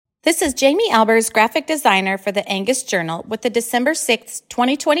This is Jamie Albers, graphic designer for the Angus Journal, with the December 6,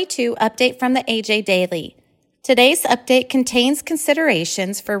 2022 update from the AJ Daily. Today's update contains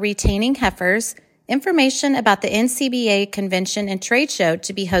considerations for retaining heifers, information about the NCBA convention and trade show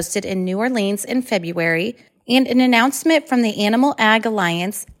to be hosted in New Orleans in February, and an announcement from the Animal Ag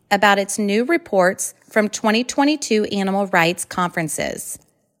Alliance about its new reports from 2022 animal rights conferences.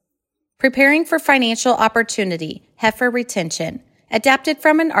 Preparing for financial opportunity, heifer retention. Adapted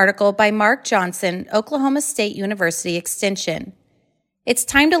from an article by Mark Johnson, Oklahoma State University Extension. It's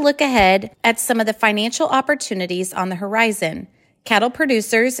time to look ahead at some of the financial opportunities on the horizon. Cattle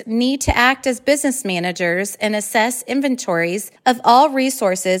producers need to act as business managers and assess inventories of all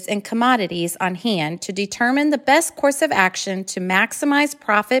resources and commodities on hand to determine the best course of action to maximize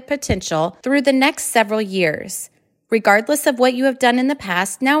profit potential through the next several years. Regardless of what you have done in the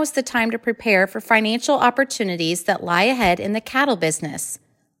past, now is the time to prepare for financial opportunities that lie ahead in the cattle business.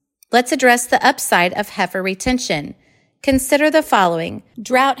 Let's address the upside of heifer retention. Consider the following.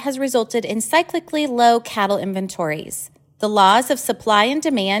 Drought has resulted in cyclically low cattle inventories. The laws of supply and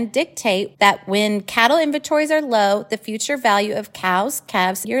demand dictate that when cattle inventories are low, the future value of cows,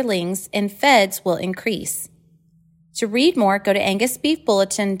 calves, yearlings, and feds will increase. To read more, go to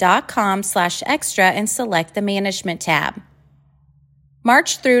angusbeefbulletin.com/extra and select the Management tab.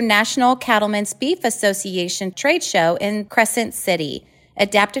 March through National Cattlemen's Beef Association trade show in Crescent City,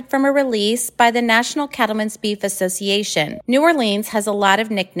 adapted from a release by the National Cattlemen's Beef Association. New Orleans has a lot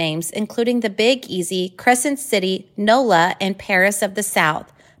of nicknames, including the Big Easy, Crescent City, NOLA, and Paris of the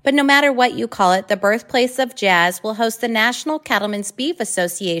South. But no matter what you call it, the birthplace of jazz will host the National Cattlemen's Beef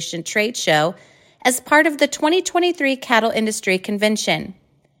Association trade show as part of the 2023 Cattle Industry Convention.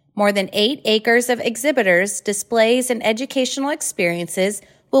 More than 8 acres of exhibitors, displays, and educational experiences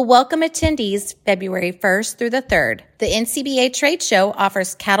will welcome attendees February 1st through the 3rd. The NCBA trade show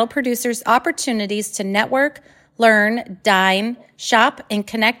offers cattle producers opportunities to network, learn, dine, shop, and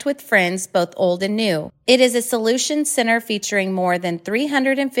connect with friends both old and new. It is a solution center featuring more than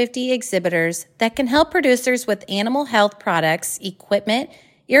 350 exhibitors that can help producers with animal health products, equipment,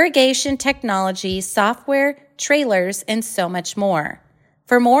 irrigation technology, software, trailers, and so much more.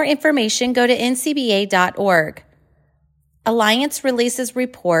 For more information, go to ncba.org. Alliance releases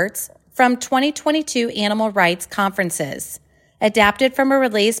reports from 2022 animal rights conferences, adapted from a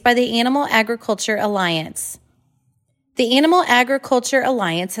release by the Animal Agriculture Alliance. The Animal Agriculture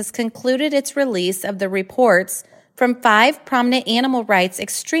Alliance has concluded its release of the reports from 5 prominent animal rights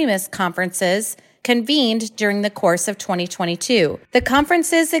extremist conferences convened during the course of 2022. The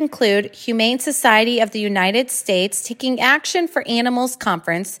conferences include Humane Society of the United States Taking Action for Animals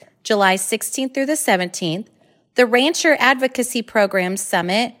Conference, July 16th through the 17th, the Rancher Advocacy Program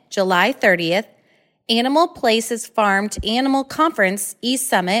Summit, July 30th, Animal Places Farmed Animal Conference,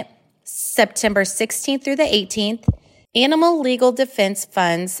 E-Summit, September 16th through the 18th, Animal Legal Defense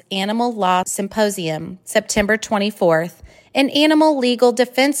Fund's Animal Law Symposium, September 24th, an Animal Legal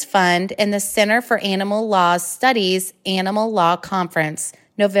Defense Fund and the Center for Animal Law Studies Animal Law Conference,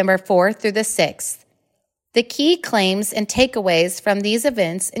 November 4th through the 6th. The key claims and takeaways from these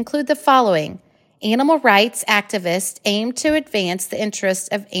events include the following. Animal rights activists aim to advance the interests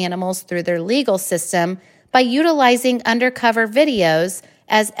of animals through their legal system by utilizing undercover videos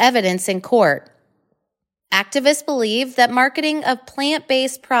as evidence in court. Activists believe that marketing of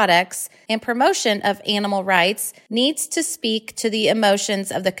plant-based products and promotion of animal rights needs to speak to the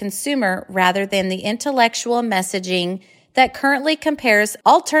emotions of the consumer rather than the intellectual messaging that currently compares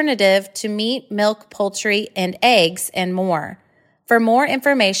alternative to meat, milk, poultry, and eggs, and more. For more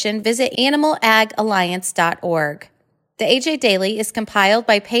information, visit animalagalliance.org. The AJ Daily is compiled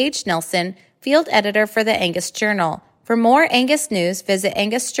by Paige Nelson, field editor for the Angus Journal. For more Angus news, visit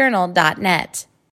angusjournal.net.